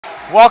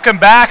Welcome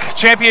back.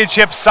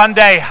 Championship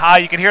Sunday.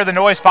 You can hear the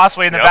noise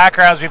possibly in the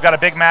backgrounds. We've got a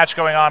big match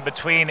going on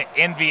between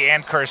Envy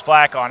and Curse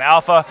Black on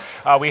Alpha.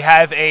 We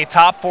have a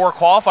top 4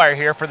 qualifier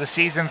here for the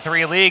Season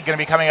 3 League going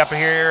to be coming up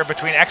here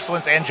between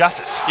Excellence and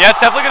JusTus. Yeah,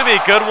 it's definitely going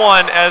to be a good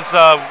one.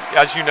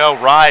 As you know,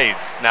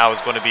 Rise now is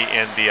going to be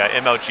in the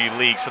MLG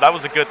League. So that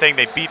was a good thing.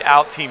 They beat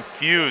out Team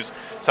Fuse.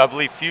 So I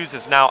believe Fuse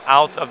is now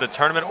out of the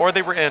tournament, or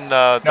they were in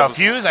no,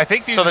 Fuse. I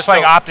think Fuse is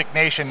playing Optic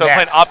Nation next. So they're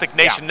playing Optic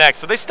Nation next.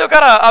 So they still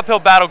got an uphill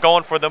battle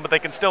going for them, but they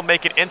can still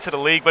make it into the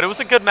league. But it was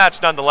a good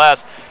match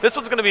nonetheless. This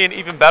one's going to be an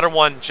even better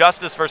one.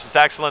 JusTus versus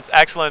Excellence.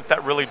 Excellence,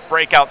 that really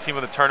breakout team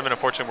of the tournament.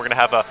 Unfortunately, we're going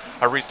to have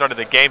a restart of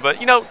the game. But,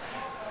 you know,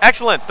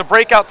 Excellence, the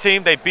breakout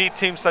team. They beat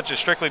teams such as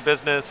Strictly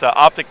Business,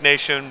 Optic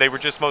Nation. They were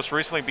just most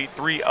recently beat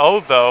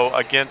 3-0, though,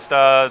 against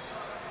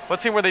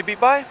what team were they beat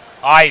by?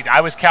 I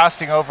was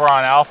casting over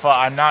on Alpha.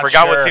 I'm not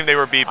Forgot sure. what team they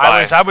were beat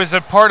by. I was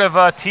a part of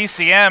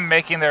TCM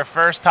making their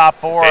first top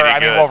 4. I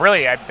mean, well,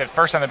 really, the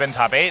first time they've been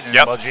top 8 in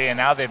MLG, and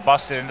now they've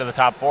busted into the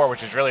top 4,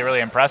 which is really,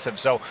 really impressive.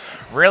 So,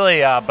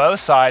 really,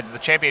 both sides, the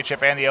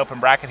championship and the open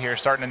bracket here, are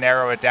starting to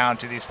narrow it down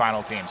to these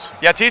final teams.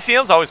 Yeah,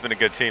 TCM's always been a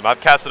good team.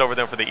 I've casted over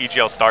them for the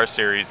EGL Star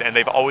Series, and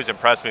they've always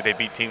impressed me. They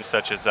beat teams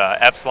such as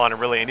Epsilon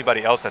and really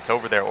anybody else that's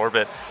over their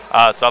orbit.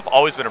 So I've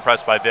always been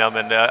impressed by them,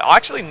 and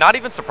actually not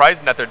even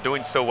surprising that they're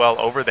doing so well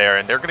over there,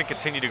 and they're going to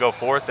continue to go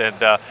forth, and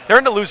they're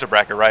in the loser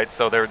bracket, right?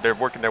 So they're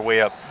working their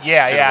way up.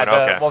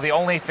 Yeah. Well, the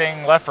only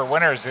thing left for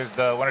winners is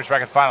the winners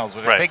bracket finals,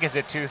 which I think is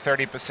at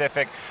 2:30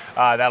 Pacific.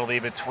 That'll be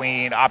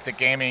between Optic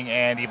Gaming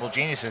and Evil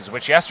Geniuses,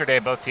 which yesterday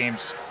both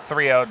teams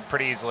 3-0'd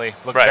pretty easily.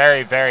 Looked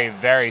very, very,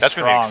 very That's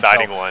strong. That's going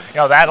to be an exciting one. You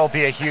know, that'll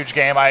be a huge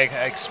game. I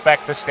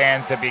expect the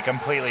stands to be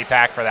completely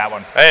packed for that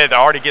one. Hey, they're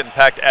already getting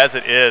packed as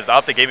it is.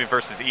 Optic Gaming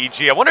versus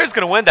EG. I wonder who's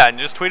going to win that, and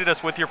just tweeted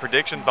us with your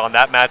predictions on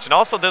that match, and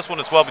also this one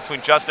as well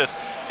between JusTus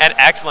and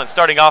Excellence.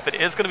 Starting off, it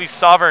is going to be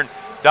Sovereign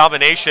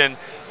Domination.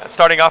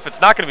 Starting off,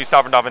 it's not going to be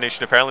Sovereign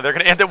Domination, apparently. They're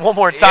going to end it one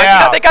more time. Yeah.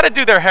 You know, they got to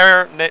do their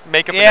hair,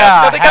 makeup,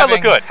 and they got to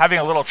look good. Having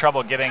a little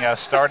trouble getting us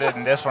started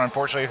in this one.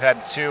 Unfortunately, we've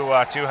had two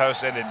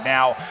hosts ended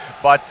now.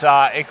 But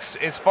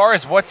as far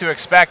as what to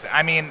expect,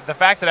 I mean, the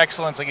fact that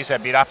Excellence, like you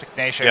said, beat Optic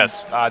Nation,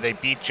 they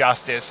beat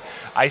JusTus.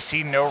 I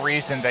see no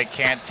reason they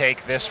can't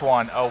take this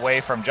one away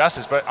from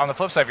JusTus. But on the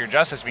flip side, if you're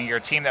JusTus, I mean, you're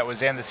a team that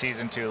was in the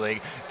Season 2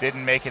 League,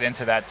 didn't make it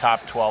into that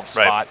top 12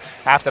 spot,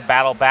 have to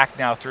battle back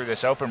now through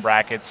this open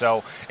bracket.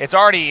 So it's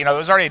already, you know, it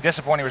was already a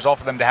disappointing result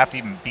for them to have to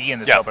even be in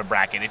this open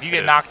bracket. If you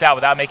get knocked out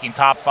without making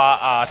top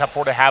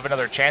 4 to have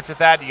another chance at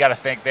that, you got to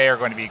think they are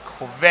going to be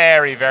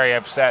very, very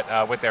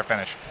upset with their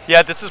finish.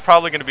 Yeah, this is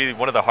probably going to be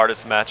one of the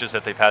hardest matches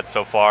that they've had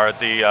so far.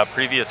 The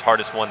previous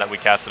hardest one that we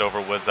casted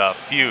over was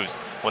Fuse,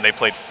 when they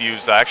played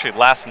Fuse. Actually,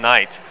 last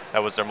night,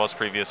 that was their most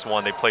previous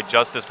one. They played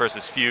JusTus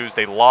versus Fuse.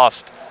 They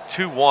lost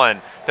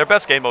 2-1. Their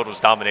best game mode was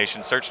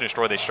Domination. Search and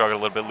Destroy, they struggled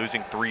a little bit,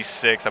 losing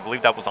 3-6. I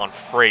believe that was on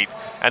Freight.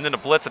 And then the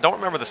Blitz, I don't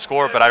remember the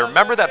score, but I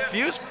remember that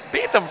Fuse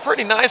beat them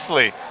pretty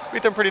nicely. We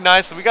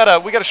got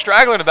a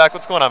straggler in the back.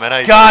 What's going on,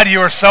 man? God,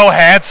 you are so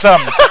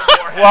handsome.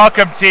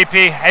 Welcome,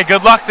 TP. Hey,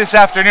 good luck this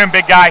afternoon,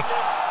 big guy.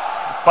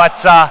 But,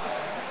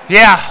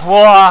 yeah,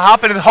 we'll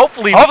hop in.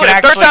 Hopefully we can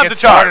actually get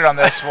started on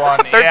this one.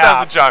 Third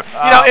time's a charm.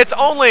 You know, it's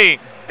only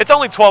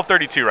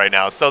 12:32 right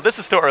now, so this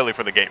is still early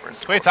for the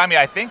gamers. Wait, Tommy,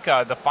 I think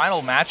the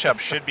final matchup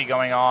should be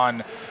going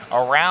on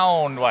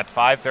around,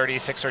 5:30,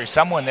 6:30,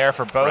 somewhere in there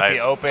for both the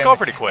Open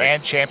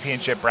and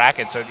Championship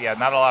brackets. So, yeah,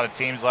 not a lot of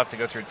teams left to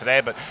go through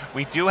today, but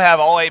we do have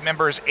all 8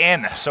 members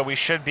in, so we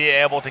should be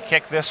able to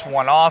kick this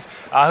one off.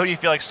 Who do you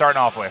feel like starting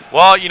off with?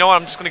 Well, you know what?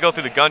 I'm just going to go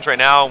through the guns right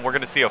now, and we're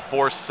going to see a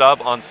 4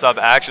 sub-on-sub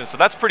action, so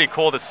that's pretty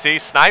cool to see.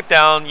 Snipe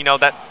down, you know,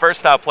 that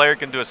first-style player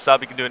can do a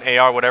sub, he can do an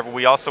AR, whatever.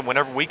 We also,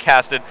 whenever we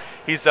casted,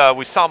 we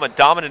saw him a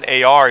dominant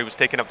AR. He was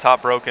taking up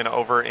top broken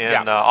over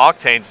in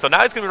Octane, so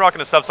now he's going to be rocking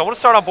a sub, so I want to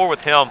start on board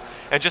with him,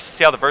 and just to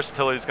see how the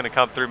versatility is going to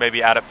come through,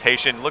 maybe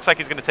adaptation. Looks like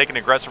he's going to take an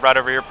aggressive route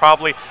over here,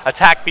 probably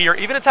attack B or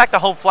even attack the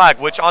home flag,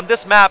 which on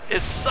this map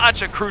is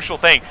such a crucial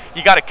thing.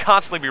 You got to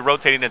constantly be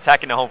rotating and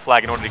attacking the home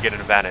flag in order to get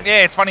an advantage.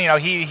 Yeah, it's funny, you know,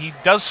 he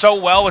does so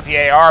well with the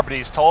AR, but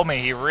he's told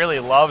me he really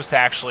loves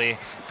to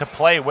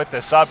play with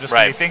the sub just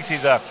because he thinks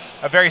he's a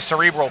very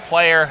cerebral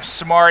player,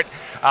 smart,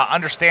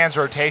 understands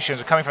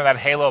rotations, coming from that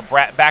Halo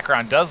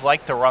background, does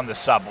like to run the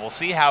sub. We'll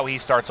see how he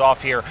starts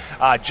off here.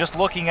 Just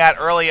looking at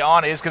early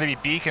on is going to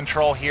be B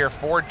control here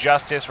for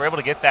JusTus. We're able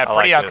to get that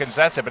pretty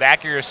uncontested, but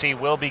accuracy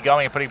will be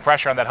going and putting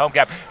pressure on that home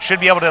gap. Should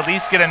be able to at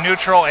least get a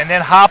neutral and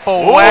then hop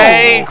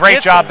away.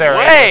 Great job there.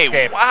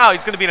 Wow,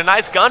 he's going to be in a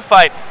nice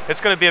gunfight.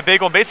 It's going to be a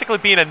big one. Basically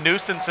being a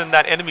nuisance in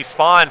that enemy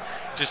spawn.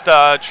 Just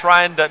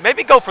trying to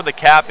maybe go for the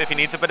cap if he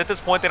needs it, but at this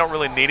point they don't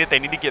really need it. They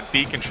need to get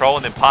B control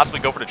and then possibly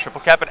go for the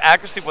triple cap. But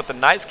accuracy with the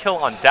nice kill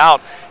on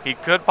Doubt, he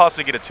could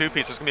possibly get a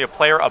 2-piece. There's going to be a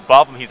player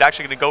above him. He's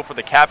actually going to go for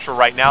the capture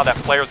right now. That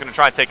player is going to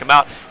try and take him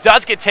out.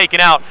 Does get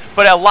taken out,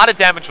 but a lot of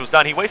damage was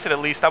done. He wasted at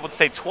least, I would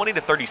say, 20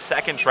 to 30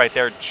 seconds right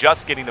there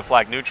just getting the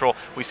flag neutral.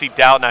 We see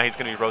Doubt now. He's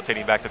going to be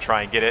rotating back to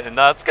try and get it. And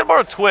let's get more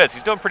of Twiz.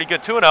 He's doing pretty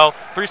good. 2-0,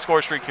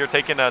 3-score streak here,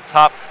 taking a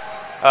top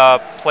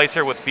place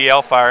here with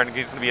BL fire, and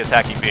he's going to be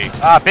attacking B.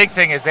 Big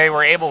thing is they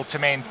were able to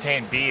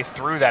maintain B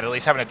through that, at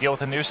least having to deal with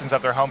the nuisance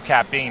of their home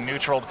cap being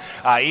neutraled.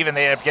 Even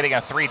they ended up getting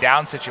a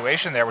 3-down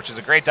situation there, which is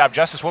a great job.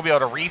 JusTus will be able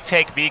to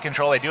retake B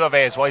control. They do have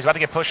A as well. He's about to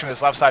get pushed on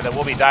this left side. That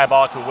will be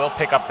Diabolic, who will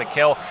pick up the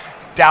kill.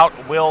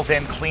 Doubt will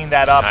then clean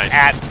that up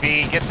at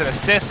B. Gets an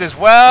assist as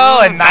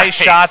well, and nice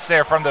shots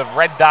there from the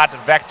red dot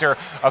vector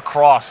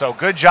across. So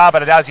good job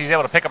out of Dowd. He was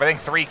able to pick up, I think,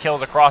 3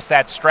 kills across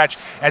that stretch.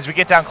 As we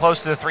get down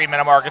close to the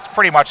 3-minute mark, it's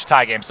pretty much a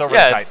tie game. Still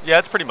really tight.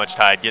 It's pretty much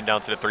tied, getting down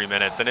to the 3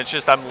 minutes. And it's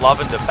just, I'm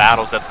loving the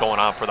battles that's going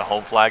on for the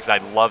home flags. I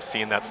love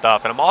seeing that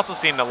stuff. And I'm also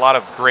seeing a lot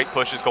of great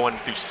pushes going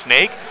through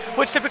Snake,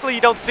 which typically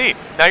you don't see.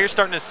 Now you're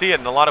starting to see it,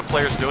 and a lot of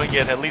players doing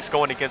it, at least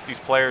going against these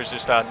players.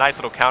 Just nice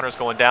little counters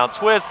going down.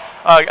 Twiz,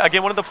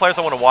 again, one of the players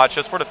I want to watch,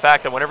 just for the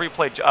fact that whenever he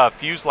played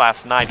Fuse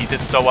last night, he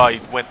did so well.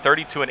 He went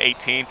 32 and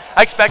 18.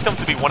 I expect him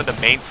to be one of the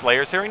main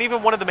slayers here, and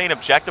even one of the main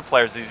objective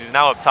players. He's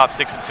now up top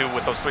 6-2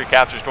 with those 3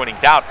 captures, joining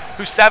Doubt,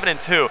 who's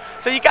 7-2.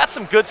 So you got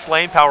some good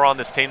slaying power on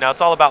this team. Now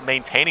it's all about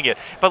maintaining it.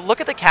 But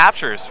look at the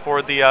captures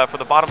for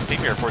the bottom team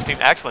here, for Team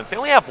Excellence. They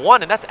only have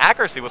 1, and that's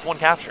accuracy with 1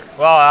 capture.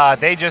 Well,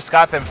 they just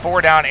got them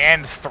 4 down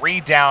and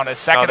 3 down a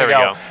second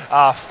ago.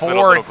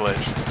 Little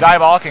glitch.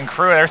 Diabolic and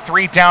crew, they're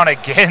 3 down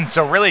again.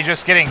 So really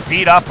just getting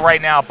beat up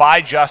right now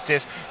by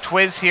JusTus.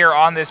 Twiz here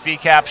on this B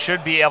cap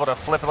should be able to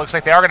flip. It looks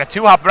like they are going to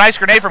 2-hop. Nice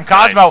grenade from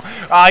Cosmo.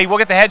 He will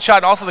get the headshot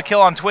and also the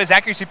kill on Twiz.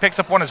 Accuracy picks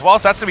up 1 as well,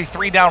 so that's going to be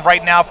 3 down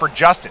right now for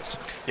JusTus.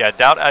 Yeah,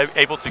 Doubt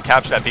able to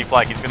capture that B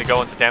flag. He's going to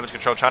go into damage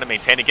control, trying to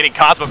maintain it. Getting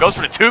Cosmo, goes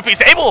for the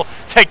 2-piece, able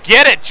to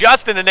get it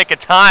just in the nick of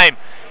time.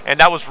 And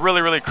that was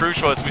really, really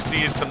crucial as we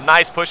see some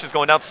nice pushes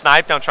going down.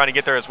 Snipe down trying to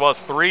get there as well as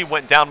 3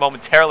 went down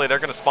momentarily. They're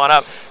going to spawn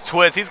up.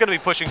 Twiz, he's going to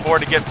be pushing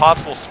forward to get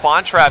possible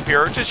spawn trap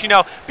here, or just, you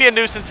know, be a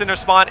nuisance in their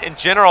spawn in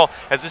general,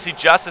 as we see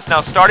JusTus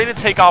now starting to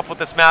take off with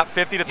this map,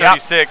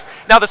 50-36. Yep.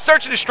 Now the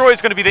search and destroy is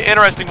going to be the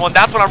interesting one.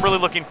 That's what I'm really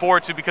looking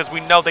forward to, because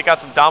we know they got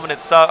some dominant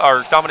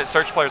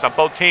search players on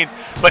both teams.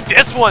 But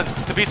this one,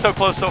 to be so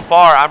close so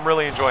far, I'm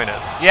really enjoying it.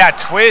 Yeah,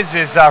 Twiz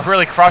is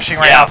really crushing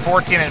right now,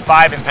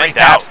 14-5 and 3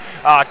 caps.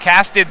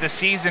 Casted the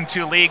Season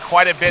 2 league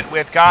quite a bit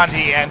with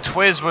Gandhi, and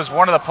Twiz was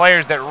one of the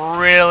players that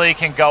really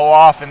can go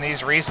off in these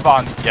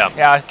respawns.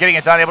 Yeah, getting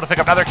it done, able to pick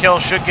up another kill,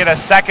 should get a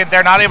second.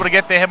 They're not able to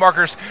get the hit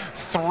markers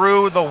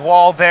through the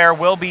wall there,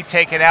 will be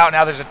taken out.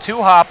 Now there's a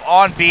 2-hop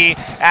on B.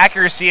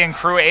 Accuracy and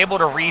crew able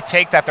to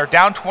retake that. They're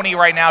down 20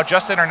 right now,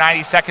 just under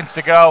 90 seconds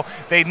to go.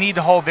 They need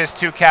to hold this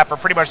 2 cap for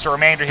pretty much the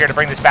remainder here to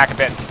bring this back a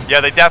bit.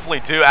 Yeah, they definitely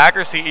do.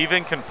 Accuracy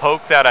even can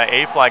poke that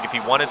A flag if he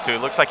wanted to.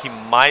 It looks like he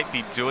might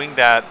be doing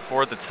that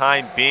for the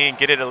time being,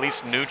 get it at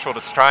least neutral to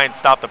try and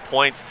stop the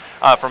points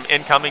from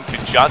incoming to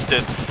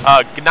JusTus.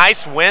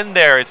 Nice win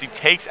there as he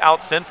takes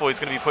out Sinful. He's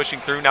going to be pushing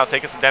through now,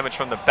 taking some damage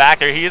from the back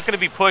there. He is going to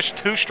be pushed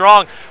too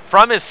strong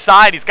from his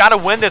side. He's got to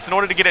win this in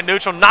order to get it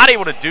neutral. Not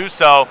able to do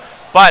so.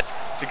 But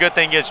the good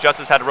thing is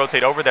JusTus had to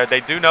rotate over there.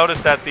 They do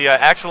notice that the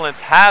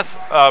Excellence has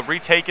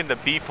retaken the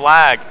B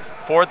flag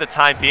for the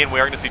time being. We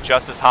are going to see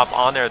JusTus hop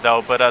on there,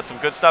 though. But some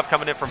good stuff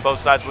coming in from both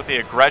sides with the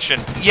aggression.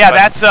 Yeah,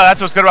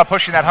 that's what's good about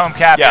pushing that home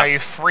cap. Yeah. You know, you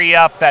free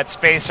up that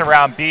space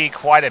around B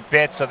quite a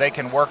bit, so they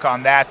can work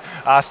on that.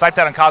 Sniped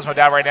out on Cosmo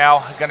down right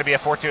now. Going to be a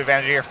 4-2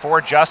 advantage here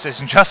for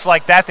JusTus. And just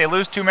like that, they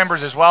lose 2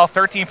 members as well.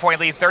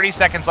 13-point lead, 30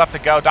 seconds left to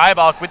go.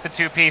 Diabolic with the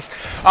 2-piece.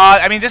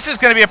 I mean, this is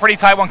going to be a pretty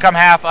tight one come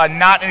half.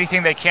 Not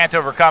anything they can't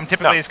overcome.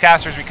 Typically, as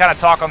casters, we kind of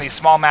talk on these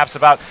small maps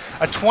about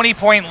a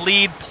 20-point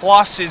lead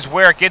plus is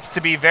where it gets to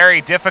be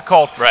very difficult.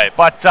 Right.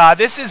 But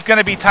this is going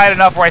to be tight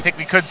enough where I think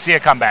we could see a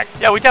comeback.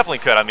 Yeah, we definitely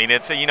could. I mean,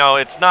 it's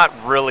it's not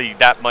really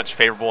that much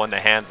favorable in the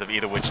hands of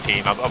either which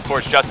team. Of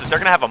course, JusTus, they're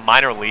going to have a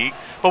minor league,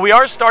 but we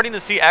are starting to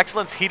see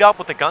Excellence heat up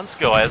with the gun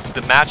skill as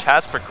the match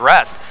has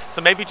progressed. So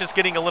maybe just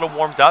getting a little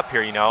warmed up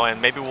here,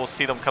 and maybe we'll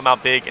see them come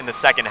out big in the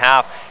second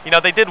half.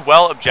 They did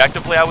well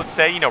objectively, I would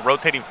say,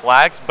 rotating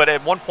flags, but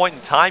at one point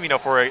in time,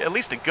 for at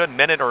least a good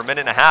minute or a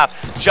minute and a half,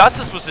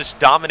 JusTus was just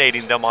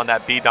dominating them on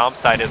that B dom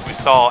side as we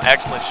saw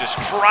Excellence just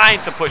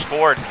trying to push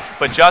forward,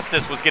 but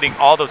JusTus was getting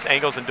all those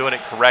angles and doing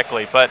it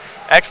correctly. But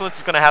Excellence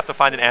is going to have to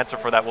find an answer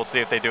for that. We'll see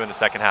if they do in the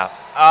second half.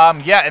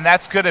 Yeah, and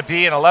that's going to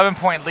be an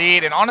 11-point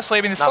lead. And honestly,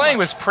 I mean, the slaying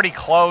was pretty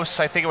close.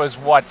 I think it was,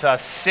 what,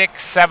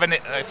 6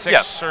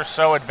 or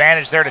so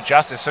advantage there to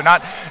JusTus. So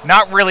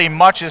not really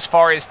much as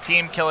far as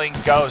team killing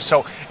goes.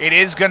 So it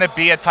is going to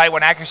be a tight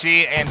one.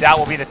 Accuracy and Doubt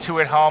will be the 2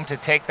 at home to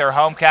take their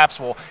home caps.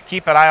 We'll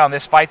keep an eye on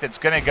this fight that's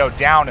going to go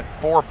down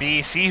for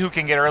B. See who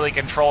can get early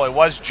control. It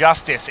was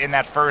JusTus in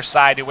that first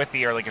side with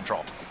the early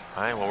control.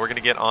 All right, well, we're going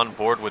to get on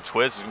board with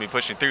Twiz. He's going to be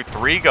pushing through.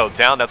 3 go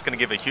down. That's going to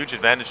give a huge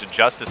advantage to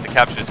JusTus to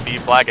capture this B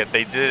flag.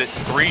 They did it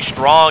 3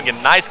 strong,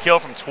 and nice kill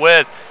from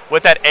Twiz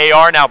with that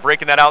AR now,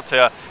 breaking that out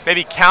to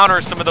maybe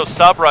counter some of those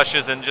sub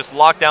rushes and just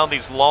lock down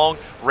these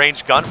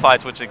long-range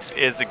gunfights, which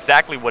is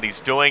exactly what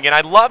he's doing. And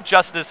I love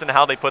JusTus and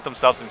how they put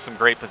themselves in some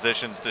great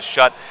positions to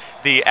shut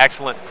the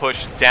excellent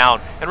push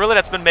down. And really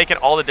that's been making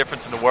all the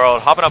difference in the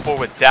world. Hopping up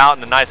forward with Doubt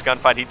in a nice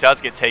gunfight. He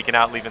does get taken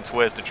out, leaving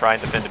Twiz to try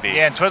and defend the B.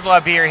 Yeah, and Twiz will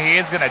have B here. He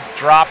is going to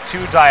drop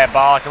to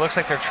Diabolic. It looks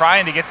like they're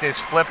trying to get this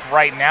flipped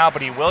right now,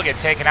 but he will get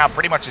taken out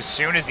pretty much as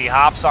soon as he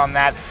hops on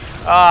that.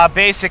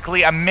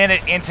 Basically a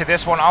minute into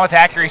this one, on with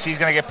accuracy, he's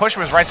going to get pushed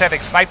from his right side. I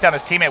think sniped down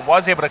his teammate,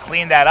 was able to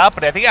clean that up,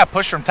 but I think he got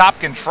pushed from top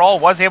control,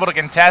 was able to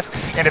contest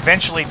and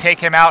eventually take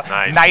him out.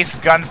 Nice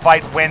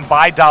gunfight win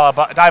by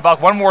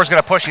Diabolic. One more is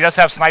going to push. He does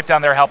have snipe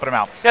down there helping him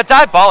out. Yeah,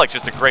 Diabolic's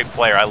just a great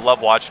player. I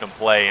love watching him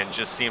play and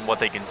just seeing what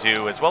they can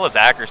do, as well as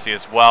accuracy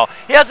as well.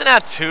 He hasn't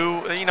had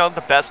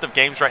the best of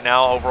games right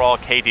now overall,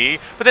 KD,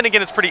 but then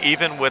again, it's pretty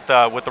even with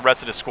the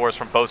rest of the scores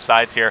from both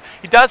sides here.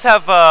 He does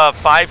have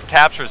 5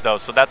 captures though,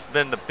 so that's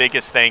been the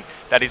biggest thing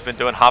that he's been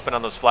doing, hopping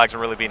on those flags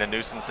and really being a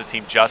nuisance to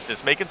Team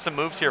JusTus. Making some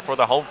moves here for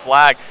the home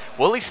flag.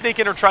 Will he sneak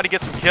in or try to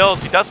get some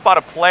kills? He does spot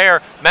a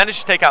player,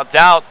 managed to take out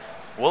Doubt.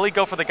 Will he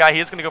go for the guy? He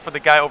is going to go for the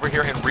guy over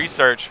here in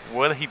research.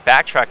 Will he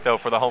backtrack, though,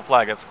 for the home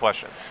flag? That's the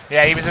question.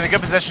 Yeah, he was in a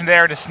good position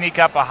there to sneak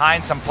up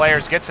behind some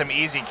players, get some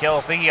easy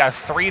kills. I think he got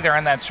 3 there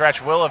in that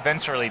stretch. Will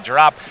eventually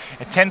drop.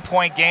 A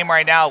 10-point game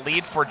right now,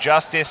 lead for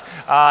JusTus.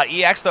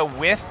 EX, though,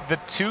 with the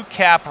 2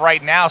 cap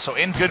right now, so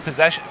in good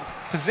position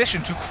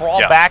to crawl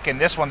back in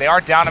this one. They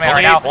are down to man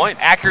right now.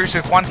 Points. Accuracy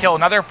with 1 kill.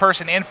 Another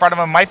person in front of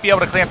him might be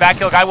able to clean a back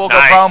kill. Guy will go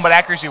prone, but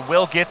Accuracy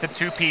will get the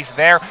 2-piece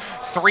there.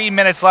 3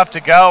 minutes left to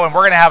go, and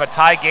we're going to have a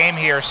tie game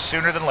here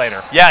sooner than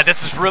later. Yeah,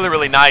 this is really,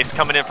 really nice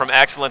coming in from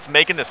Excellence,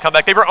 making this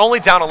comeback. They were only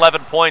down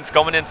 11 points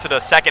going into the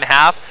second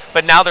half,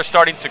 but now they're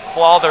starting to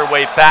claw their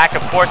way back.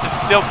 Of course, it's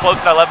still close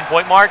to that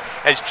 11-point mark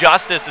as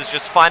JusTus is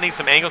just finding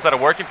some angles that are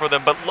working for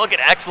them, but look at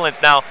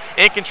Excellence now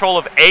in control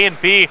of A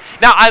and B.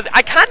 Now,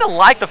 I kind of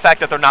like the fact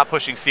that they're not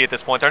pushing C at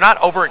this point. They're not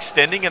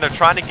overextending, and they're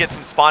trying to get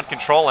some spawn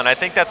control, and I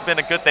think that's been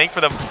a good thing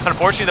for them.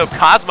 Unfortunately, though,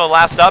 Cosmo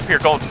last up here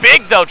going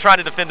big, though, trying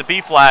to defend the B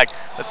flag.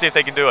 Let's see if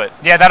they can do it.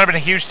 Yeah, that would have been a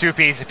huge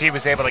 2-piece if he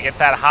was able to get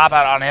that hop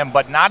out on him,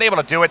 but not able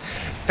to do it.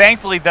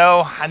 Thankfully,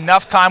 though,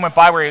 enough time went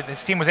by where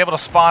his team was able to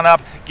spawn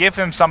up, give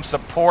him some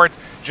support.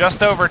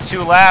 Just over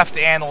 2 left,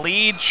 and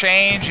lead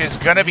change is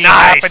going to be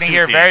happening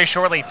here very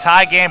shortly.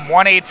 Tie game,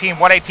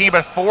 118,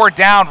 but 4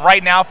 down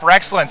right now for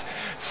Excellence.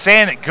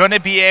 Sin going to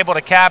be able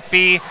to cap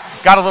B.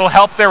 Got a little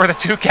help there with a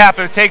 2 cap.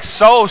 It takes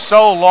so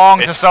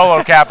long to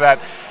solo cap that.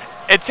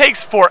 It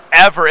takes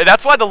forever.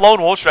 That's why the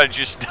lone wolf strategy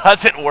just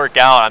doesn't work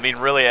out. I mean,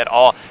 really at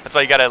all. That's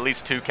why you got to at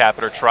least 2 cap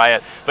it or try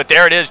it. But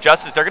there it is,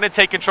 JusTus. They're going to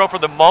take control for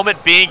the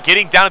moment being.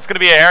 Getting down, it's going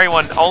to be a hairy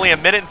one. Only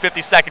 1 minute and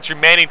 50 seconds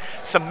remaining.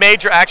 Some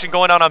major action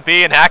going on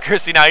B, and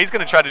Accuracy now. He's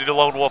going to try to do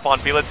lone wolf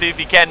on B. Let's see if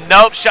he can.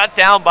 Nope, shut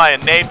down by a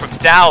nade from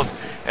Doubt,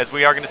 as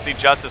we are going to see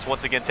JusTus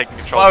once again taking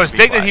control. Well, it was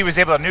big that he was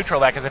able to neutral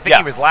that, because I think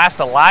he was last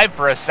alive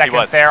for a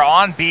second there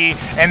on B,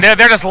 and they're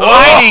just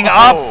lining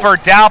up for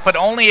Doubt, but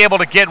only able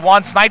to get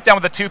 1. Snipe down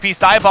with a 2-piece.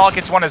 Diabolic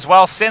gets 1 as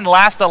well. Sin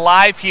last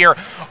alive here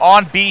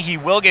on B. He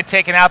will get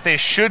taken out. They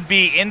should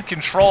be in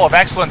control of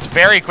Excellence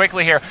very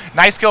quickly here.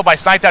 Nice kill by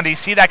Snipe down. Do you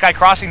see that guy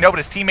crossing? No, but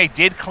his teammate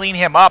did clean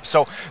him up,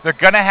 so they're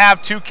going to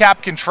have 2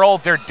 cap control.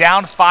 They're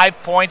down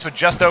 5 points with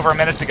just over a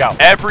minute to go.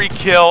 Every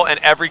kill and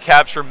every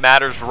capture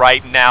matters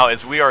right now,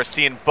 as we are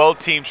seeing both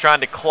teams trying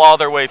to claw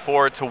their way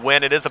forward to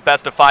win. It is a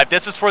best of 5.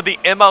 This is for the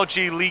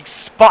MLG League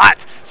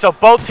spot, so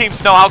both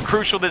teams know how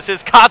crucial this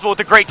is. Cosmo with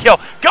a great kill.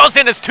 Goes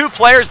in as 2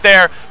 players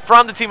there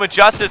from the team of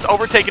JusTus,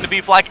 overtaking the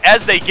B flag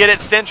as they get it.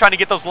 Sin trying to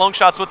get those long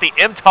shots with the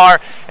MTAR,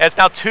 as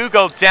now 2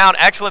 go down.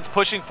 Excellence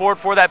pushing forward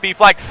for that B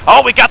flag.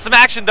 Oh, we got some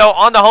action, though,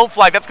 on the home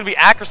flag. That's going to be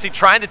Accuracy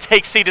trying to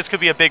take C. This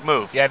could be a big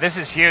move. Yeah, this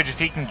is huge if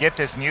he can get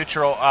this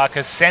neutral,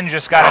 because Sin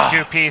just got a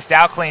 2-piece.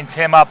 Dow cleans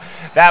him up.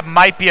 That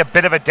might be a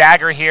bit of a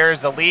dagger here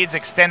as the lead's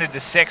extended to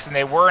 6, and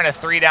they were in a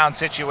 3-down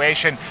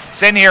situation.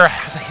 Sin here,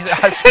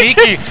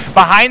 sneaky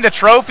behind the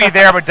trophy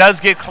there, but does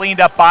get cleaned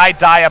up by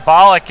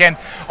Diabolic, and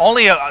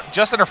only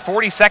just under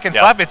 40 seconds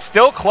left. It's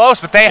still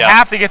close, but they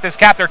have to get this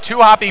cap. They're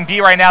 2-hopping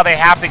B right now. They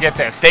have to get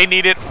this. They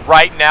need it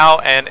right now,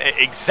 and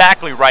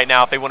exactly right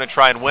now if they want to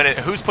try and win it.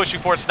 Who's pushing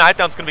for it?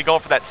 Snipedown's going to be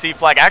going for that C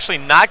flag. Actually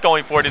not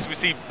going for it, as we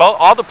see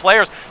all the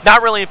players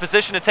not really in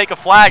position to take a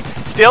flag.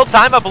 Still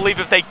time, I believe,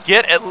 if they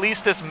get at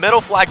least this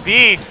middle flag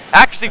B.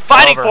 Accuracy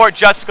fighting for it.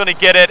 JusTus going to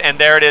get it, and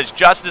there it is.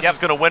 JusTus is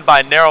going to win by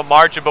a narrow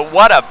margin, but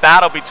what a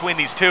battle between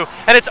these two,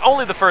 and it's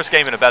only the first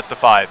game in a best of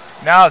 5.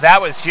 No,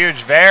 that was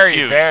huge.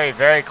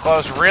 Very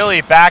close.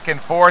 Really back and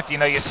forth. You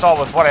know, you saw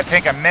with what I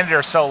think a minute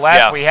or so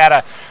left. We had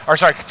I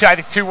think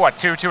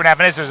 2.5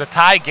 minutes. It was a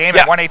tie game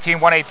at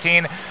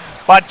 118.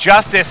 But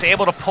JusTus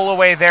able to pull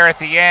away there at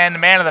the end.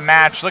 Man of the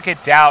match. Look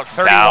at Doubt,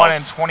 31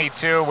 and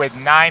 22 with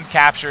 9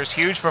 captures.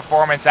 Huge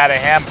performance out of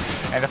him.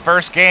 And the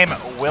first game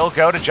will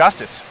go to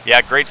JusTus.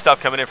 Yeah, great stuff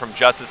coming in from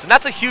JusTus. And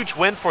that's a huge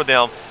win for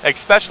them,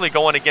 especially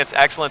going against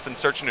Excellence in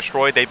Search and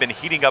Destroy. They've been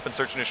heating up in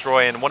Search and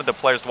Destroy, and one of the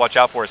players to watch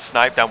out for is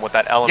Snipe down with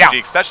that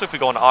LMG, especially if we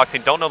go into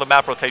Octane. Don't know the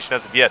map rotation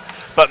as of yet.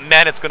 but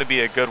man, it's going to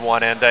be a good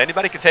one, and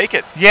anybody can take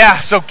it. Yeah,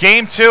 so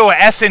Game 2,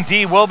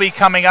 S&D will be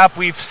coming up.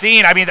 We've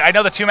seen, I mean, I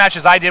know the 2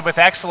 matches I did with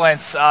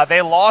Excellence,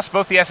 they lost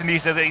both the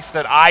S&Ds at least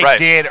that I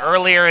did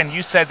earlier, and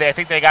you said I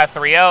think they got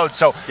 3-0'd,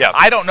 so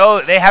I don't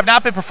know. They have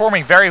not been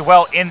performing very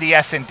well in the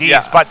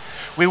S&Ds, but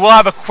we will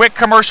have a quick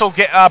commercial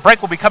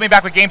break. We'll be coming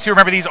back with Game 2.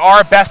 Remember, these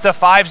are best of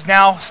 5s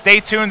now. Stay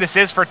tuned. This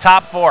is for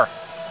Top 4.